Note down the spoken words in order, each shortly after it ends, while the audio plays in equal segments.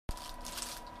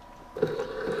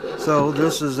So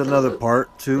this is another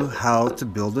part to how to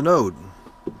build a node.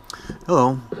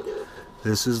 Hello,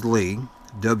 this is Lee,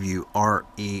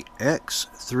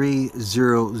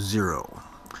 WREX300.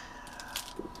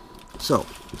 So,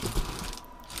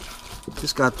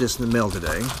 just got this in the mail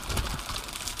today.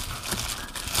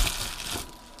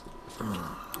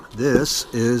 This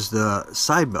is the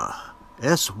SYBA,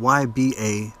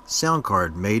 SYBA sound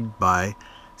card made by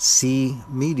C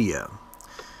Media.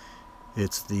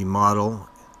 It's the model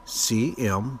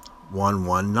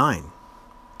CM119.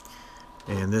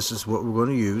 And this is what we're going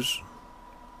to use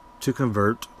to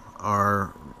convert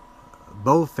our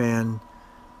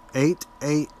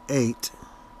Bf888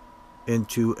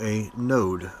 into a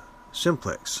node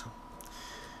simplex.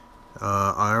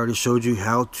 I already showed you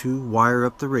how to wire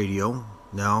up the radio.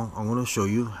 Now I'm going to show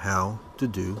you how to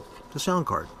do the sound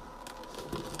card.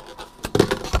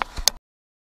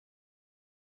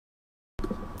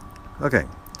 Okay,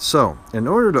 so in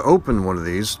order to open one of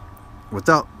these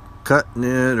without cutting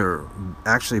it or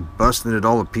actually busting it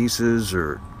all to pieces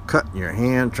or cutting your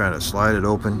hand trying to slide it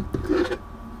open,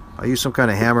 I use some kind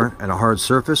of hammer and a hard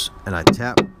surface, and I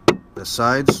tap the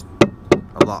sides.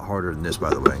 A lot harder than this,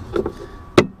 by the way,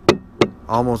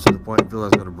 almost to the point I feel like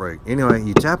it's going to break. Anyway,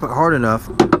 you tap it hard enough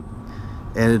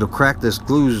and it'll crack this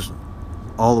glue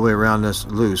all the way around this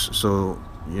loose. So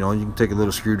you know, you can take a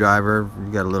little screwdriver,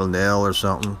 you got a little nail or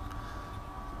something.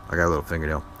 I got a little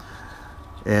fingernail,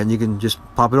 and you can just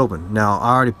pop it open. Now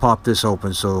I already popped this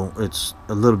open, so it's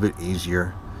a little bit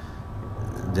easier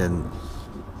than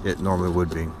it normally would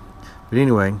be. But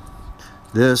anyway,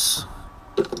 this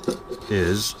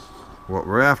is what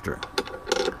we're after.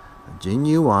 A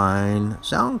genuine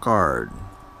sound card.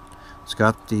 It's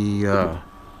got the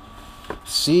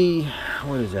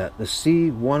what is that? The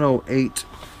C108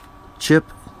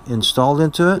 chip installed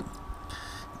into it,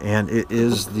 and it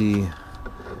is the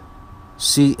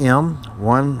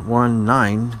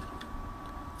CM119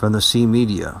 from the C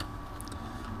Media.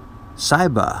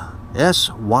 SYBA,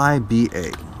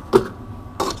 SYBA.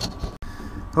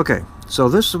 Okay, so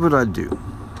this is what I do.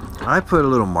 I put a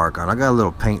little mark on. I got a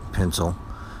little paint pencil.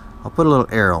 I'll put a little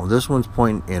arrow. This one's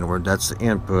pointing inward. That's the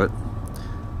input.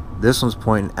 This one's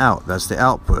pointing out. That's the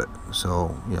output.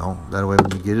 So, you know, that way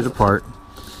when you get it apart,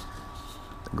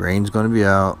 the green's going to be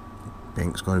out,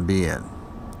 pink's going to be in.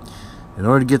 In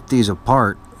order to get these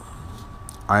apart,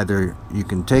 either you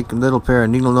can take a little pair of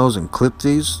needle nose and clip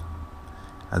these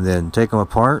and then take them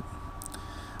apart,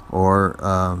 or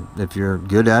if you're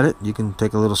good at it, you can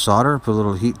take a little solder, put a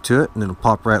little heat to it, and it'll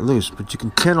pop right loose. But you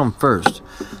can tin them first.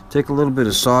 Take a little bit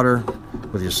of solder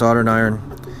with your soldering iron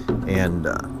and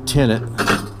tin it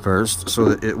first so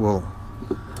that it will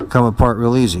come apart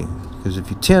real easy. Because if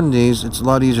you tin these, it's a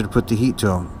lot easier to put the heat to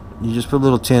them. You just put a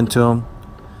little tin to them,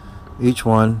 each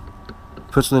one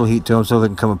puts a little heat to them so they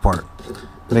can come apart.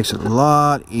 Makes it a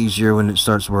lot easier when it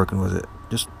starts working with it.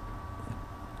 Just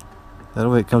that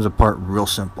way it comes apart real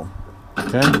simple.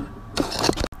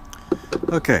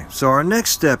 Okay, so our next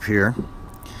step here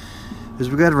is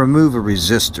we got to remove a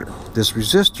resistor. This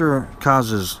resistor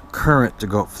causes current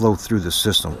to flow through the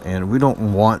system, and we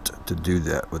don't want to do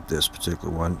that with this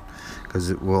particular one because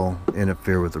it will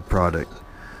interfere with the product.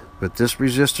 But this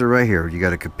resistor right here, you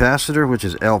got a capacitor which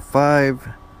is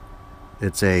L5.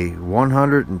 It's a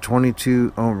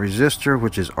 122 ohm resistor,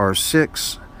 which is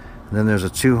R6. And then there's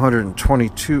a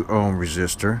 222 ohm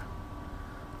resistor,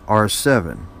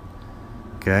 R7.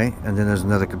 Okay, and then there's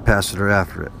another capacitor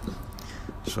after it.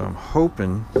 So I'm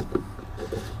hoping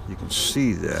you can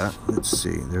see that. Let's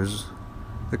see, there's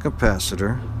the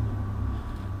capacitor,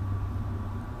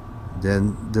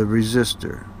 then the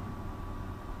resistor.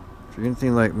 If you're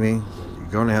anything like me, you're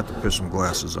going to have to put some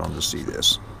glasses on to see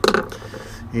this.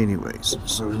 Anyways,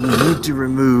 so we need to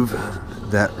remove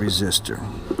that resistor.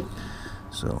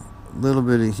 So a little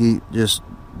bit of heat, just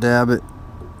dab it.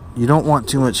 You don't want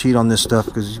too much heat on this stuff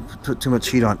because you put too much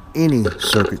heat on any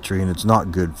circuitry and it's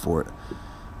not good for it.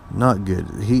 Not good.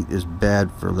 The heat is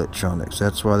bad for electronics.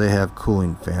 That's why they have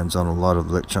cooling fans on a lot of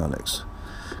electronics,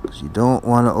 because you don't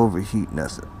want to overheat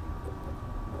nothing.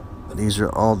 These are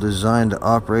all designed to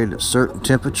operate at certain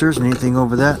temperatures, and anything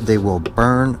over that, they will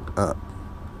burn up.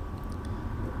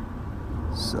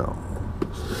 So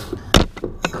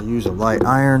I use a light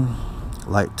iron,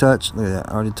 light touch. Look at that,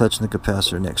 already touching the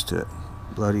capacitor next to it.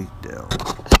 Bloody hell.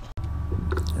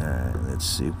 Alright, let's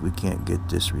see if we can't get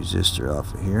this resistor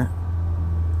off of here.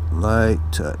 Light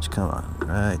touch, come on,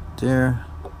 right there.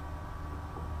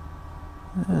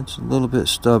 It's a little bit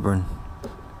stubborn.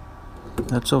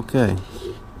 That's okay.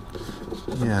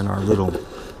 Yeah, and our little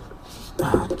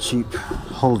cheap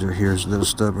holder here is a little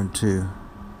stubborn too.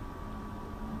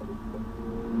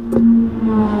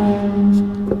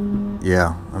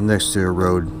 Yeah, I'm next to a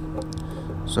road.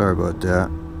 Sorry about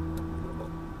that.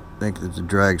 I think there's a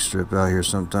drag strip out here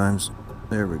sometimes.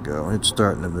 There we go. It's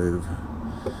starting to move.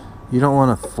 You don't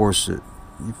want to force it.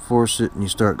 You force it and you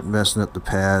start messing up the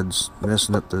pads,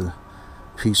 messing up the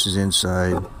pieces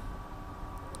inside.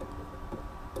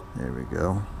 There we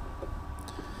go.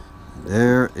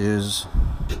 There is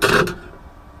the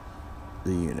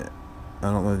unit.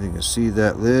 I don't know if you can see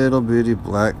that little bitty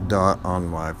black dot on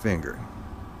my finger.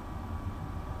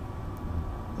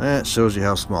 That shows you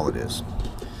how small it is.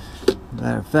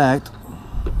 Matter of fact,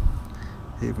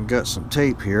 I even got some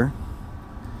tape here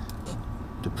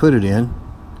to put it in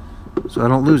so I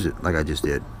don't lose it like I just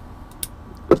did.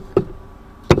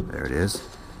 There it is.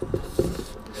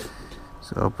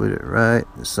 So I'll put it right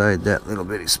inside that little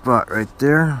bitty spot right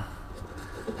there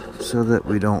so that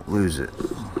we don't lose it.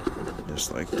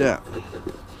 Just like that.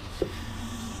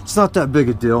 It's not that big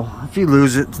a deal. If you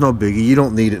lose it, it's no biggie. You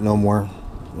don't need it no more.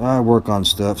 I work on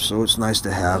stuff, so it's nice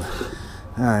to have.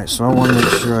 Alright, so I want to make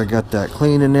sure I got that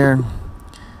clean in there.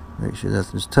 Make sure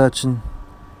nothing's touching.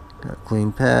 Got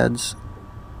clean pads.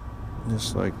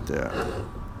 Just like that.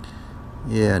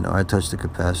 Yeah, no, I touched the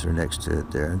capacitor next to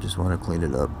it there. I just want to clean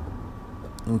it up.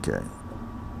 Okay.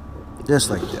 Just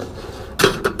like that.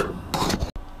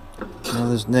 Now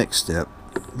this next step,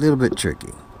 a little bit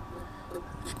tricky.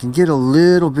 If you can get a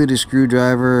little bitty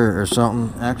screwdriver or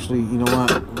something, actually, you know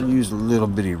what? Use a little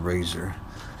bitty razor.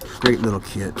 Great little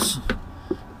kits.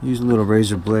 Use a little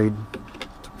razor blade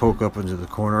to poke up into the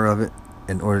corner of it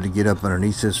in order to get up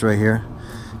underneath this right here.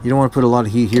 You don't want to put a lot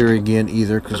of heat here again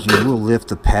either, because you will lift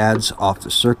the pads off the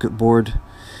circuit board,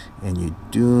 and you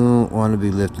don't want to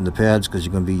be lifting the pads because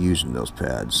you're going to be using those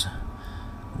pads.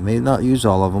 You may not use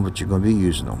all of them, but you're going to be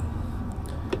using them.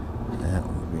 That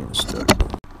one's being stuck.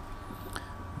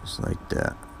 Just like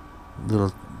that. A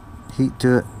little heat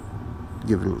to it.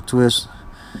 Give it a little twist.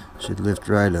 Should lift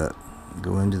right up.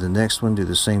 Go into the next one, do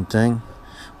the same thing.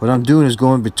 What I'm doing is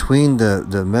going between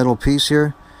the metal piece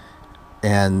here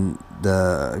and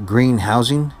the green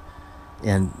housing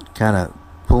and kind of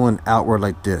pulling outward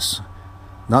like this.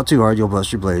 Not too hard, you'll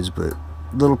bust your blades, but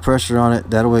a little pressure on it.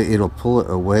 That way it'll pull it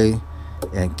away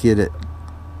and get it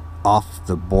off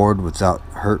the board without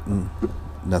hurting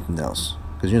nothing else.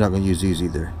 Because you're not going to use these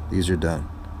either. These are done.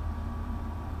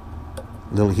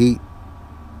 Little heat.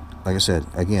 Like I said,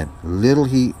 again, little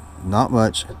heat. Not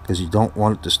much, because you don't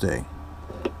want it to stay.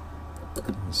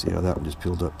 Let's see how that one just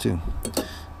peeled up too.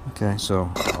 Okay,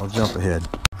 so I'll jump ahead.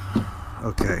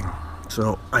 Okay,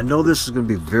 so I know this is going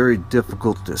to be very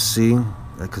difficult to see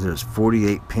because there's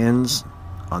 48 pins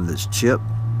on this chip.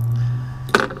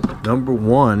 Number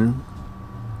one,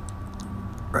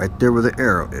 right there where the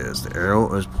arrow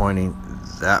is pointing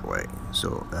that way.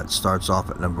 So that starts off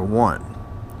at number one.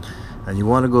 And you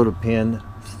want to go to pin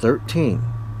 13,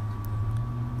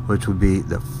 which would be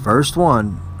the first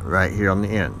one right here on the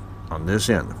end, on this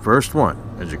end, the first one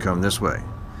as you come this way.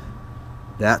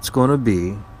 That's going to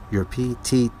be your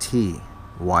Pt.2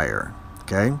 wire,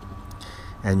 okay?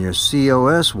 And your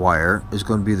COS wire is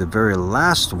going to be the very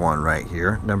last one right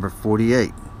here, number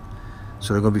 48.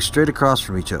 So they're going to be straight across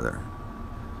from each other.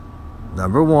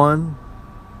 Number one,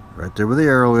 right there where the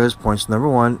arrow is, points to number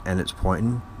one, and it's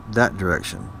pointing that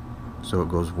direction. So it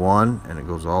goes one, and it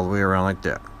goes all the way around like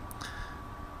that.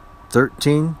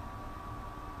 13,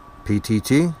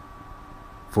 Pt.2,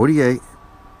 48,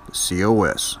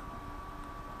 COS.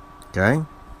 Okay?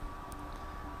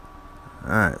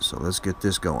 Alright, so let's get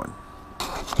this going.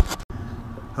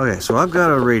 Okay, so I've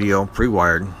got a radio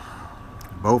pre-wired,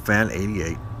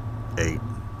 Bf888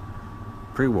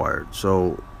 pre-wired.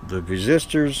 So the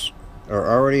resistors are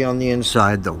already on the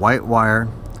inside. The white wire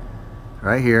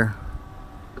right here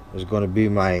is going to be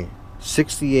my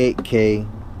 68K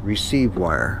receive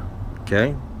wire.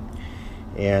 Okay,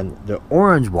 and the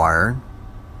orange wire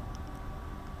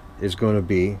is going to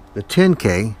be the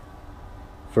 10K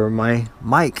for my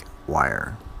mic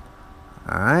wire.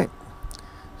 Alright,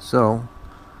 so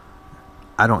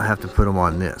I don't have to put them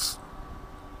on this.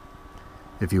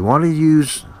 If you want to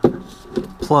use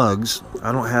plugs,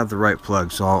 I don't have the right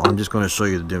plugs, so I'm just going to show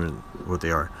you the dim, what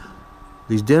they are.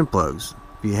 These DIN plugs,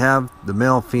 if you have the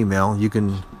male female, you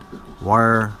can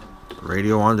wire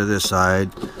radio onto this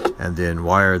side and then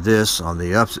wire this on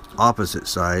the opposite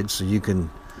side, so you can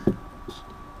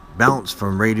bounce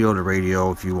from radio to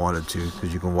radio if you wanted to,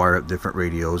 because you can wire up different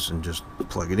radios and just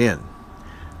plug it in.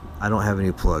 I don't have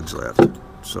any plugs left,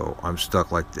 so I'm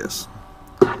stuck like this.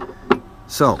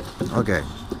 So okay,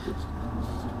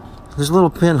 there's little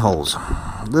pinholes,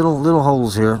 little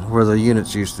holes here where the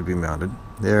units used to be mounted.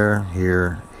 There,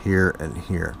 here, here, and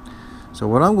here. So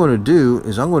what I'm going to do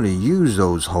is I'm going to use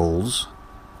those holes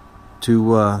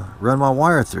to run my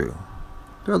wire through.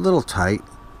 They're a little tight.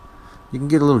 You can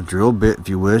get a little drill bit if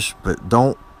you wish, but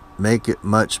don't make it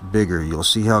much bigger. You'll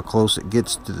see how close it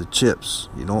gets to the chips.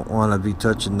 You don't want to be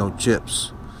touching no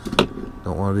chips.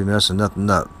 Don't want to be messing nothing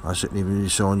up. I shouldn't even be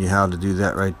showing you how to do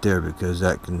that right there, because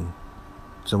that can,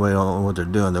 somebody don't know what they're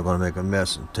doing, they're going to make a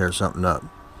mess and tear something up.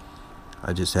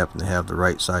 I just happen to have the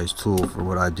right size tool for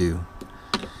what I do.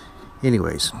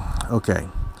 Anyways, okay,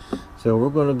 so we're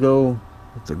going to go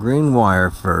with the green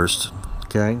wire first.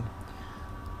 Okay,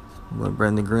 I'm going to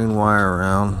bring the green wire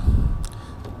around.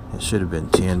 It should have been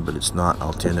 10, but it's not.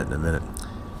 I'll tin it in a minute.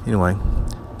 Anyway,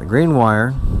 the green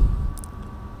wire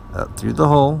up through the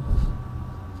hole,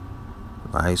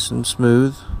 nice and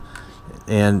smooth,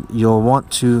 and you'll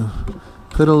want to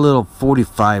put a little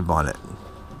 45 on it.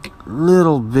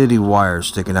 Little bitty wire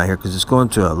sticking out here because it's going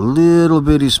to a little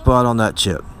bitty spot on that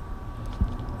chip.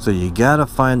 So you gotta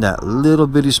find that little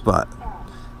bitty spot.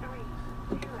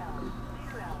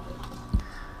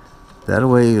 That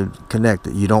way you connect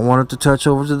it. You don't want it to touch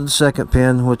over to the second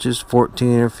pin, which is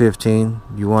 14 or 15.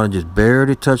 You want to just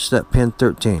barely touch that pin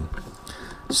 13.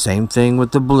 Same thing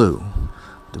with the blue.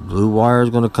 The blue wire is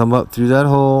going to come up through that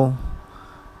hole.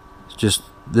 Just,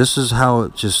 this is how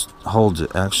it just holds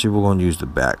it. Actually, we're going to use the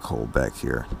back hole back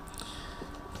here.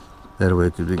 That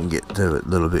way we can get to it a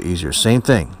little bit easier. Same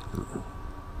thing.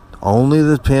 Only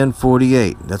the pin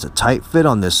 48. That's a tight fit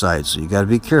on this side, so you got to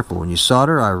be careful. When you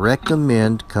solder, I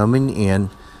recommend coming in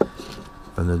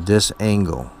from this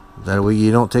angle. That way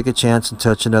you don't take a chance and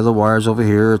touching other wires over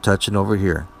here or touching over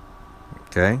here.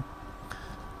 Okay?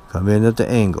 Come in at the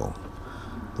angle.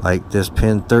 Like this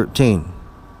pin 13.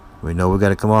 We know we got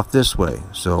to come off this way,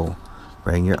 so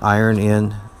bring your iron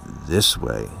in this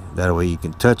way. That way you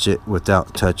can touch it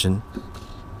without touching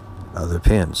other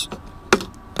pins.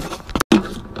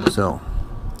 So,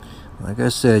 like I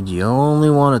said, you only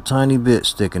want a tiny bit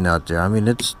sticking out there. I mean,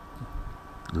 it's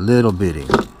little bitty.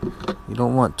 You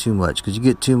don't want too much, because you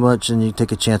get too much and you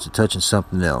take a chance of touching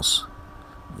something else.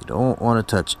 You don't want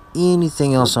to touch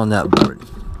anything else on that board.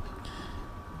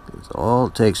 Because all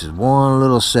it takes is one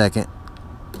little second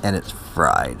and it's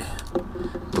fried.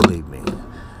 Believe me,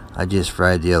 I just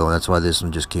fried the other one. That's why this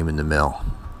one just came in the mail.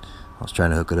 I was trying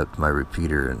to hook it up to my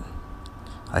repeater and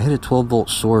I hit a 12-volt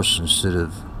source instead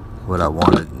of what I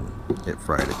wanted, and it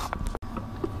fried it.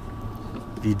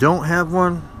 If you don't have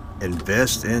one,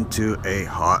 invest into a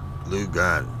hot glue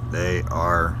gun. They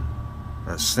are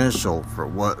essential for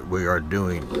what we are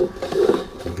doing.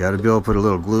 You got to be able to put a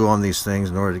little glue on these things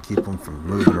in order to keep them from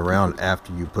moving around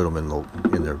after you put them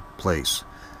in their place.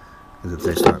 Because if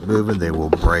they start moving, they will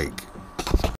break.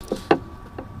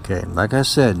 Okay, like I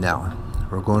said, now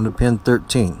we're going to pin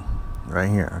 13 right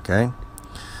here. Okay.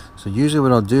 So usually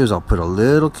what I'll do is I'll put a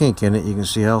little kink in it. You can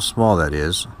see how small that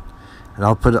is. And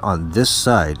I'll put it on this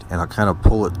side and I'll kind of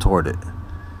pull it toward it.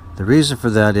 The reason for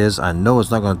that is I know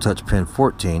it's not going to touch pin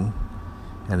 14.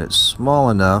 And it's small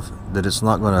enough that it's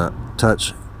not going to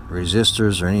touch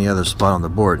resistors or any other spot on the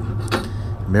board.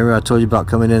 Remember I told you about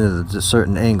coming in at a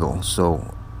certain angle.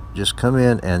 So just come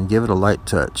in and give it a light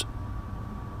touch.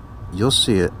 You'll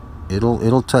see it.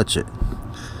 It'll touch it.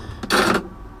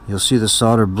 You'll see the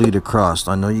solder bleed across.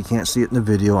 I know you can't see it in the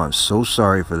video. I'm so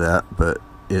sorry for that, but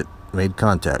it made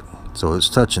contact. So it's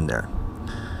touching there.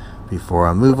 Before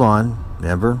I move on,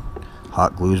 remember,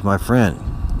 hot glue is my friend.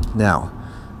 Now,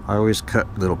 I always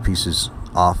cut little pieces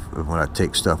off of when I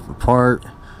take stuff apart,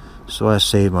 so I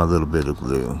save my little bit of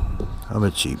glue. I'm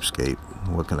a cheapskate.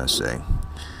 What can I say?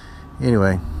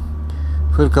 Anyway,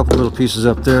 put a couple little pieces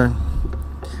up there.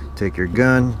 Take your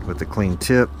gun with the clean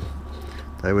tip.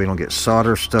 That way you don't get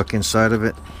solder stuck inside of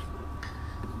it.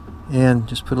 And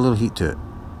just put a little heat to it.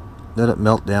 Let it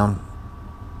melt down.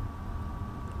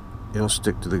 It'll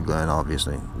stick to the gun,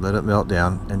 obviously. Let it melt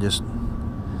down and just...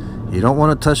 You don't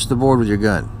want to touch the board with your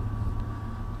gun.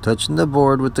 Touching the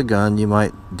board with the gun, you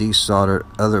might desolder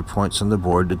other points on the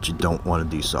board that you don't want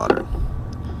to desolder.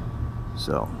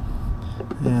 So,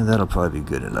 yeah, that'll probably be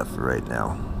good enough for right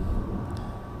now.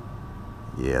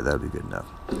 Yeah, that'll be good enough.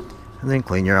 And then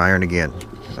clean your iron again.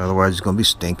 Otherwise it's going to be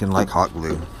stinking like hot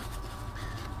glue.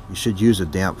 You should use a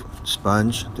damp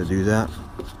sponge to do that,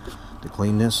 to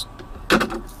clean this.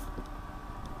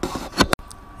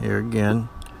 Here again,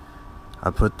 I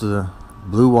put the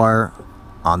blue wire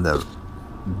on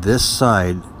this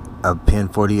side of pin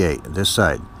 48, this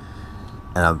side,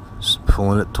 and I'm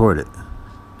pulling it toward it.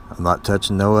 I'm not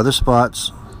touching no other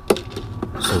spots,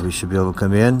 so we should be able to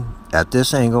come in at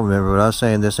this angle. Remember what I was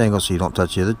saying, this angle, so you don't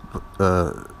touch the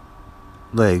other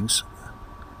legs,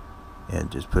 and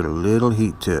just put a little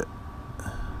heat to it.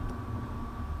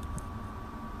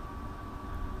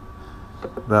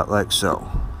 about like so.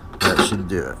 That should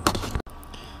do it.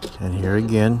 And here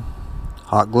again,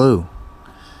 hot glue.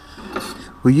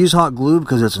 We use hot glue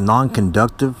because it's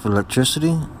non-conductive for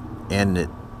electricity, and it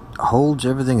holds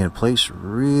everything in place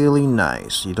really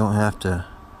nice. You don't have to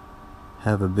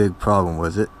have a big problem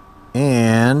with it,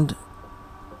 and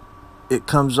it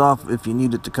comes off if you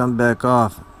need it to come back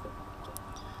off.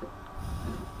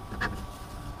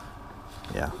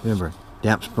 Yeah, remember,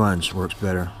 damp sponge works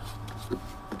better.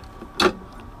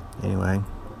 Anyway,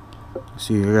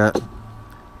 see, you got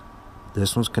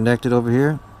this one's connected over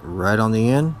here right on the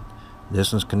end.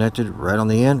 This one's connected right on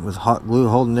the end with hot glue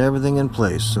holding everything in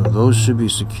place. So those should be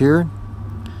secured.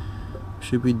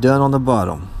 Should be done on the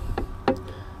bottom.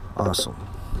 Awesome.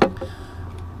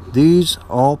 These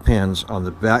all pins on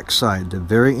the back side, the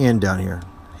very end down here,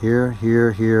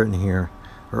 here, and here,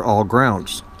 are all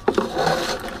grounds.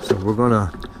 So we're going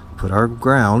to put our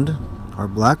ground, our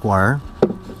black wire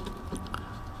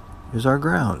is our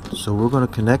ground. So we're going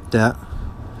to connect that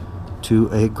to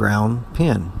a ground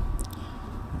pin.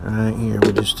 Right here,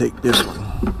 we'll just take this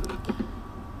one.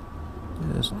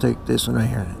 Just take this one right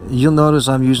here. You'll notice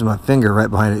I'm using my finger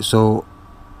right behind it, so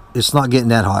it's not getting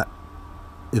that hot.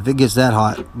 If it gets that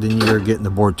hot, then you're getting the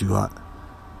board too hot.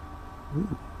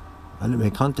 Ooh, I didn't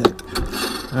make contact.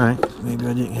 Alright, maybe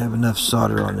I didn't have enough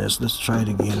solder on this. Let's try it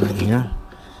again right here.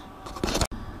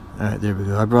 Alright, there we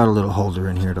go. I brought a little holder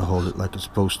in here to hold it like it's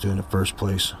supposed to in the first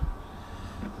place.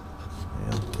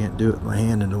 Yeah, can't do it with my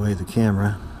hand in the way of the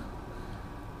camera.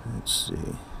 Let's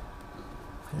see.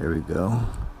 There we go.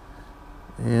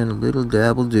 And a little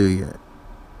dab will do you.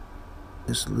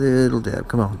 Just a little dab.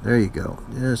 Come on. There you go.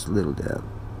 Just a little dab.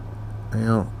 You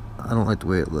know, I don't like the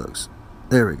way it looks.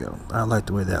 There we go. I like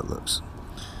the way that looks.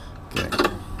 Okay.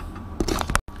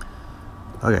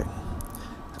 Okay.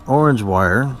 Orange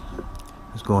wire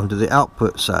is going to the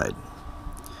output side.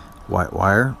 White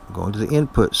wire going to the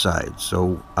input side.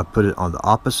 So I put it on the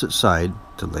opposite side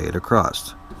to lay it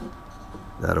across.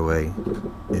 That way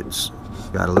it's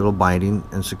got a little binding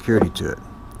and security to it.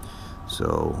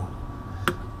 So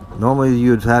normally you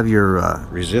would have your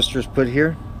resistors put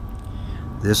here.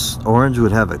 This orange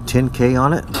would have a 10K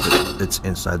on it. It's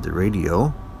inside the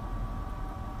radio.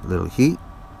 A little heat,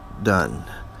 done.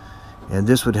 And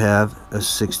this would have a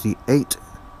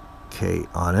 68K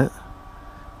on it.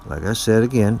 Like I said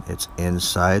again, it's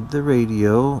inside the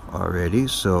radio already,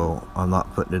 so I'm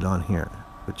not putting it on here.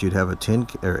 But you'd have a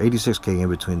 10K or 86K in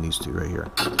between these two right here,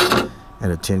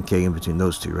 and a 10K in between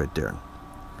those two right there.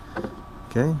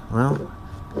 Okay, well,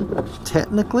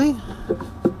 technically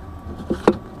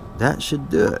that should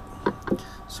do it.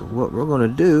 So what we're going to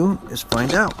do is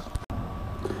find out.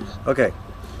 Okay,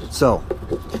 so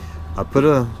I put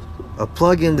a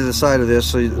plug into the side of this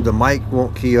so the mic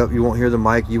won't key up. You won't hear the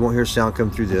mic, you won't hear sound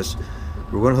come through this.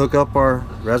 We're going to hook up our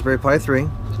Raspberry Pi 3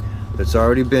 that's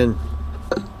already been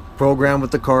programmed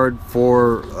with the card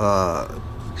for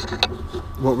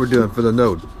what we're doing for the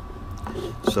node.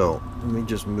 So let me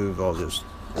just move all this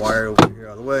wire over here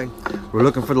out of the way. We're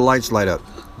looking for the lights light up.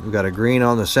 We've got a green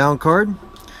on the sound card.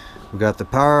 We've got the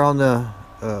power on the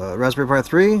Raspberry Pi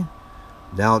 3.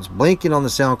 Now it's blinking on the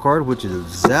sound card, which is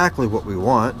exactly what we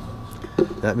want.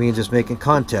 That means it's making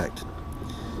contact.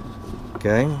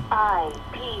 Okay.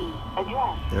 IP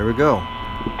address. There we go.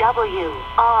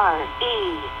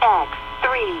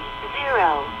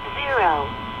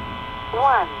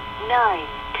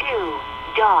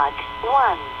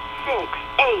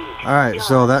 Alright,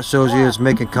 so that shows you it's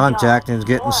making contact and it's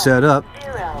getting set up.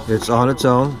 It's on its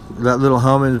own. That little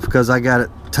humming is because I got it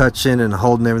touching and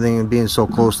holding everything and being so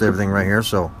close to everything right here.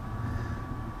 So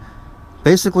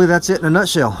basically that's it in a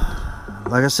nutshell.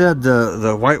 Like I said,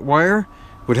 the white wire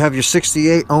would have your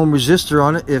 68 ohm resistor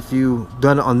on it if you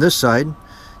done it on this side.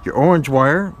 Your orange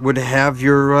wire would have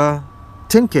your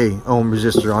 10K ohm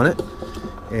resistor on it.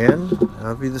 And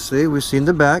obviously we've seen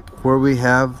the back where we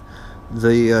have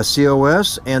the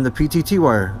COS and the PTT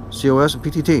wire. COS and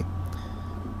PTT.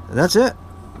 And that's it.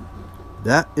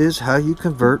 That is how you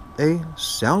convert a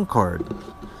sound card.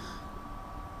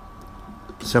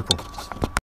 Simple.